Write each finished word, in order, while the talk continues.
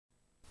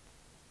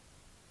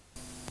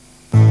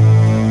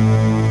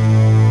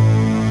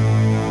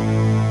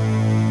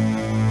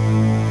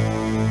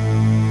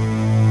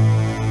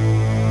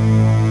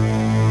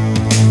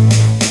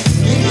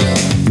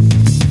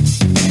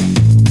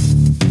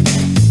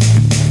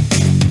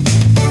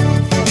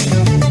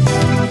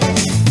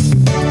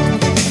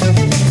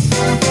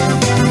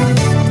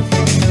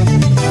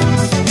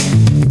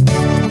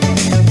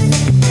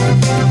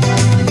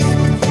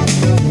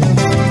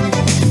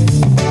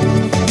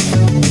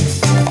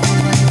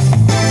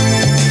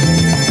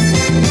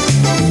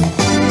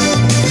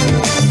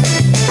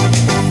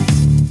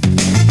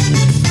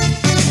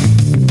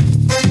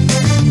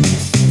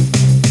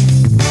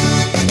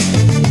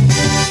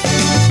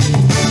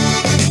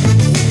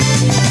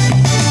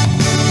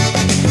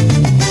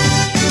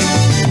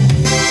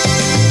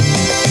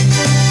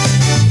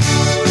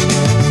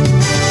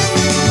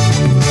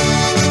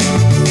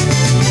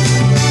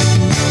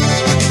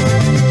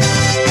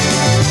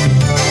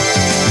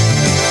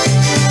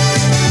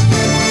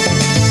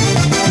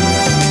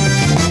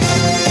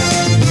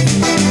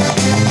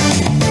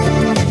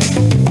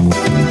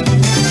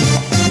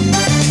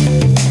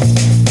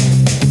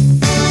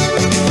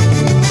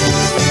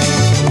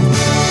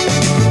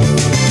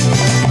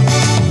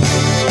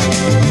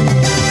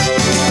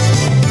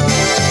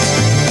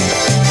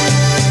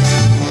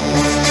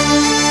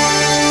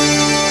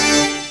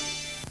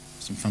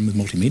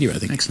media, I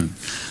think. Excellent.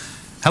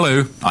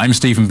 Hello, I'm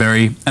Stephen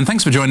Berry, and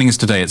thanks for joining us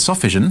today at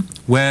Softvision,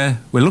 where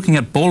we're looking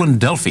at Borland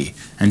Delphi.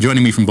 And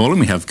joining me from Borland,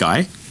 we have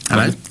Guy.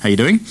 Hello. How are you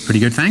doing? Pretty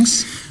good,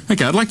 thanks.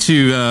 Okay, I'd like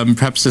to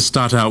perhaps just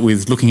start out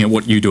with looking at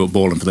what you do at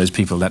Borland for those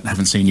people that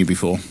haven't seen you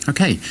before.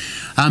 Okay.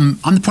 I'm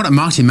the product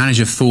marketing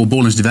manager for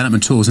Borland's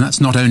development tools, and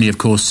that's not only, of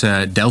course,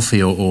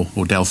 Delphi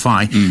or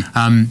Delphi.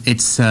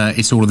 It's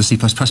all of the C++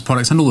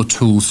 products and all the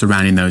tools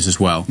surrounding those as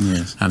well.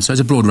 Yes. So it's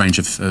a broad range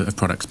of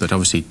products, but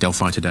obviously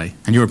Delphi today.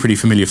 And you're a pretty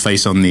familiar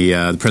face on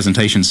the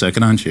presentation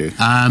circuit, aren't you?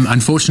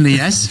 Unfortunately,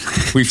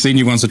 yes. We've seen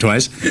you once or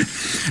twice.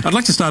 I'd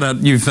like to start out,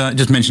 you've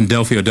just mentioned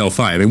Delphi or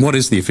Delphi. I mean, what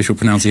is the official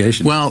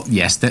pronunciation? Well,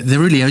 yes, there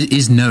really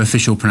is no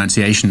official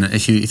pronunciation.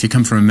 If you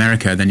come from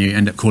America, then you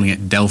end up calling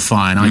it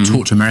Delphi, and I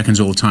talk to Americans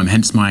all the time,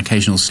 hence my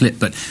occasional slip,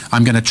 but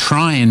I'm going to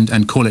try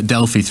and call it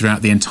Delphi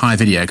throughout the entire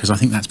video, because I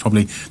think that's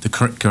probably the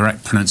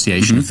correct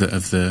pronunciation of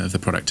the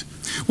product.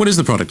 What is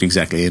the product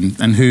exactly,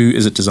 and who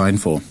is it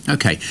designed for?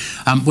 Okay,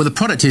 well, the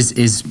product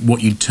is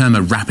what you'd term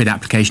a rapid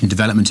application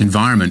development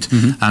environment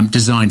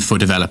designed for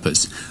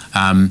developers.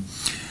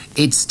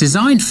 It's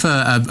designed for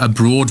a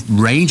broad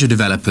range of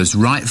developers,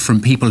 right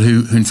from people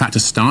who in fact are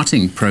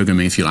starting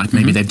programming, if you like.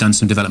 Maybe they've done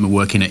some development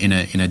work in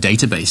a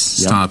database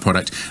style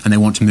product, and they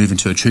want to move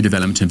into a true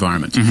development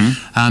environment.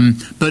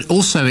 But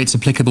also it's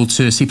applicable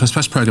to C++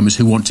 programmers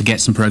who want to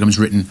get some programs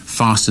written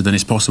faster than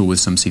is possible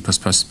with some C++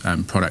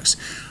 products.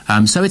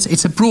 So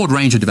it's a broad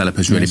range of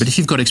developers, really. But if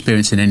you've got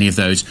experience in any of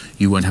those,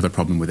 you won't have a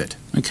problem with it.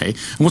 Okay.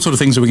 And what sort of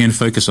things are we going to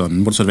focus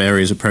on? What sort of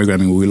areas of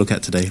programming will we look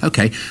at today?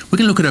 Okay. We're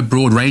going to look at a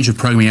broad range of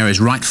programming areas,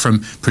 right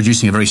from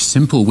producing a very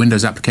simple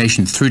Windows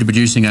application through to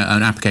producing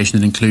an application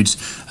that includes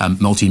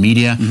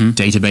multimedia,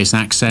 database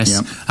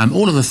access,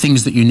 all of the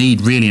things that you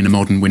need really in a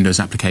modern Windows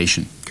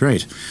application.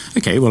 Great.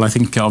 Okay, well, I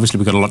think obviously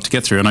we've got a lot to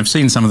get through, and I've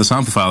seen some of the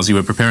sample files you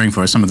were preparing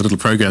for us, some of the little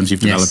programs you've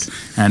developed,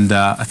 and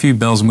a few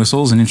bells and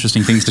whistles and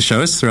interesting things to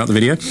show us throughout the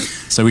video.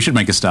 So we should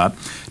make a start.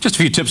 Just a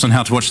few tips on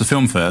how to watch the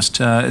film first.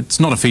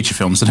 It's not a feature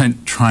film, so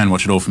don't try and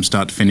watch it all from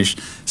start to finish.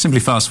 Simply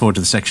fast forward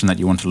to the section that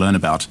you want to learn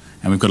about,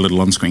 and we've got a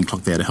little on-screen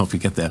clock there to help you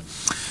get there.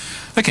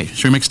 Okay,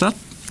 should we make a start?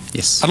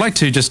 Yes. I'd like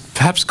to just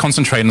perhaps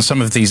concentrate on some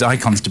of these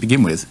icons to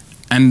begin with.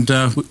 And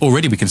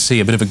already we can see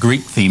a bit of a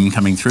Greek theme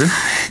coming through.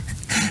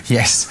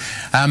 Yes.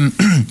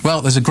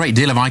 Well, there's a great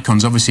deal of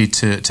icons, obviously,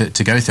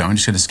 to go through. I'm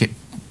just going to skip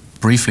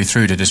briefly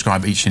through to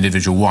describe each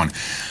individual one.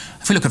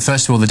 If we look at,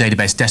 first of all, the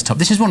database desktop,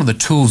 this is one of the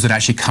tools that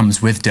actually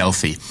comes with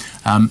Delphi.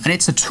 And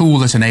it's a tool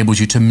that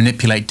enables you to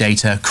manipulate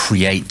data,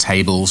 create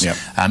tables.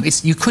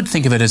 You could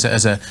think of it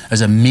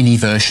as a mini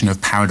version of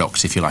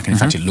Paradox, if you like, and in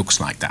fact it looks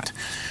like that.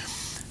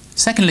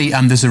 Secondly,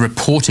 there's a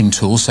reporting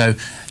tool, so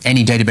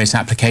any database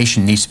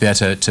application needs to be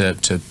able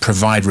to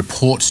provide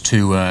reports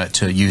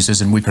to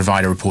users, and we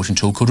provide a reporting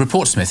tool called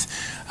ReportSmith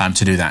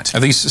to do that. Are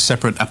these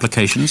separate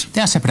applications?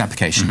 They are separate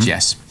applications,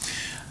 yes.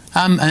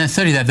 And then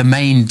thirdly, the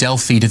main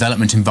Delphi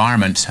development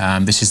environment.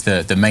 This is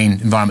the main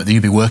environment that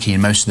you'll be working in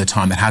most of the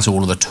time, that has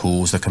all of the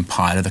tools, the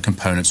compiler, the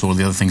components, all of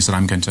the other things that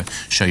I'm going to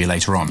show you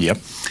later on. Yep.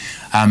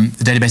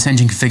 The database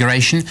engine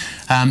configuration.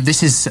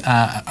 This is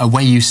a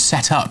way you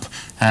set up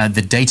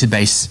the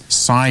database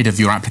side of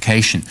your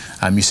application.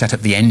 You set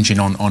up the engine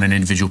on an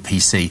individual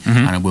PC,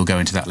 and we'll go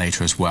into that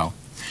later as well.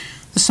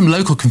 There's some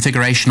local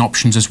configuration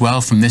options as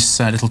well from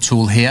this little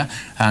tool here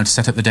to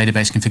set up the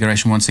database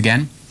configuration once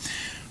again.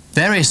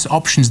 Various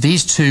options.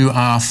 These two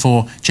are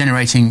for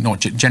generating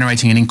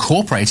and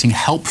incorporating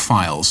help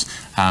files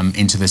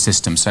into the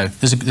system. So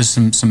there's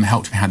some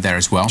help to be had there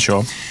as well.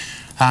 Sure.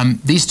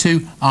 These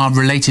two are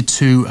related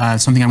to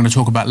something I'm going to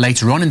talk about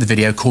later on in the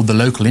video called the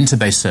local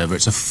interface server.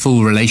 It's a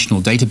full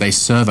relational database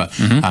server.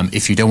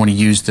 If you don't want to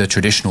use the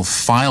traditional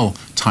file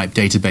type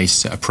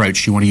database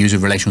approach, you want to use a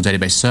relational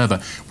database server,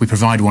 we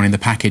provide one in the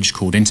package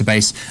called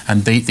Interbase,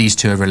 and these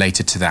two are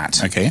related to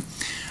that. Okay.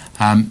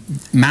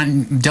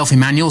 Delphi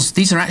manuals,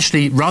 these are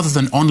actually, rather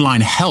than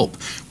online help,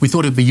 we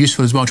thought it would be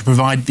useful as well to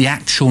provide the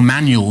actual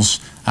manuals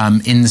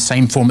in the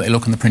same form that they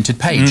look on the printed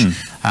page.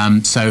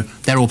 So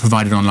they're all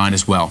provided online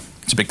as well.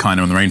 It's a bit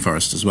kinder on the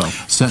rainforest as well.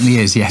 Certainly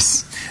is,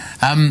 yes.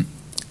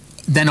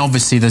 Then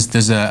obviously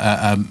there's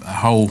a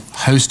whole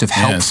host of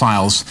help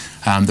files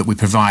that we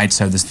provide.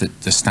 So there's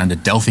the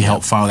standard Delphi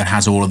help file that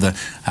has all of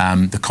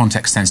the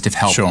context-sensitive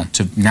help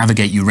to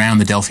navigate you around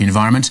the Delphi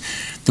environment.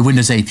 The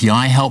Windows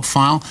API help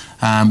file,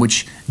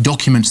 which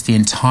documents the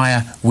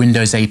entire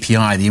Windows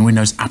API, the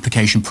Windows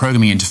application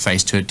programming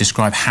interface, to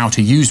describe how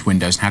to use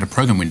Windows and how to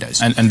program Windows.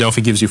 And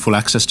Delphi gives you full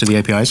access to the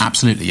APIs?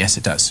 Absolutely, yes,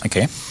 it does.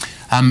 Okay.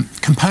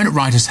 Component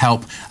writers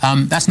help,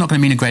 that's not going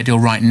to mean a great deal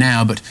right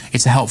now, but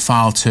it's a help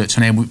file to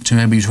enable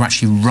you to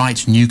actually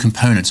write new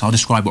components. I'll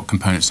describe what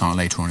components are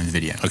later on in the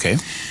video. Okay.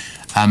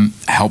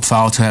 Help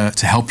file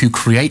to help you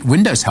create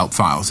Windows help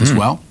files as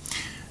well.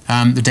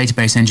 The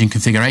database engine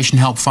configuration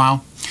help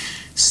file.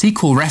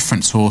 SQL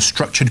reference, or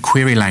structured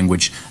query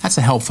language, that's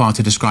a help file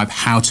to describe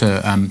how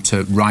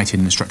to write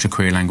in the structured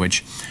query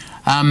language.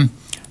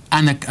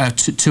 and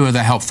two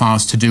other help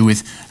files to do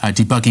with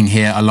debugging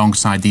here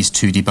alongside these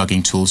two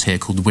debugging tools here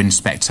called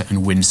WinSpectre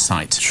and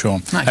WinSight. Sure.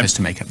 That goes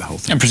to make up the whole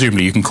thing. And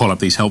presumably you can call up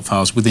these help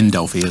files within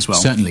Delphi as well.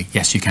 Certainly,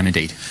 yes, you can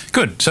indeed.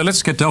 Good. So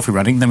let's get Delphi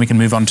running, then we can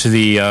move on to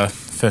the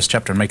first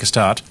chapter and make a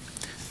start.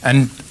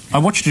 And I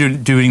watched you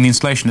doing the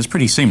installation. It's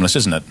pretty seamless,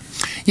 isn't it?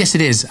 Yes,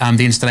 it is.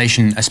 The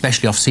installation,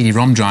 especially off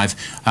CD-ROM drive,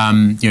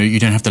 you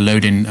don't have to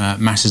load in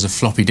masses of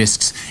floppy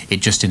disks.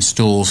 It just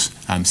installs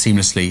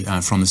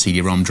seamlessly from the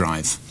CD-ROM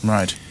drive.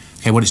 Right.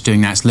 Okay, what it's doing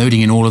now, it's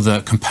loading in all of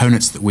the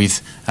components that we've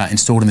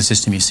installed in the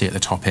system. You see at the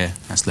top here,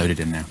 that's loaded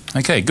in now.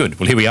 Okay, good.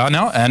 Well, here we are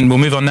now, and we'll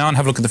move on now and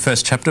have a look at the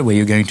first chapter where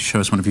you're going to show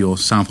us one of your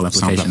sample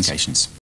applications.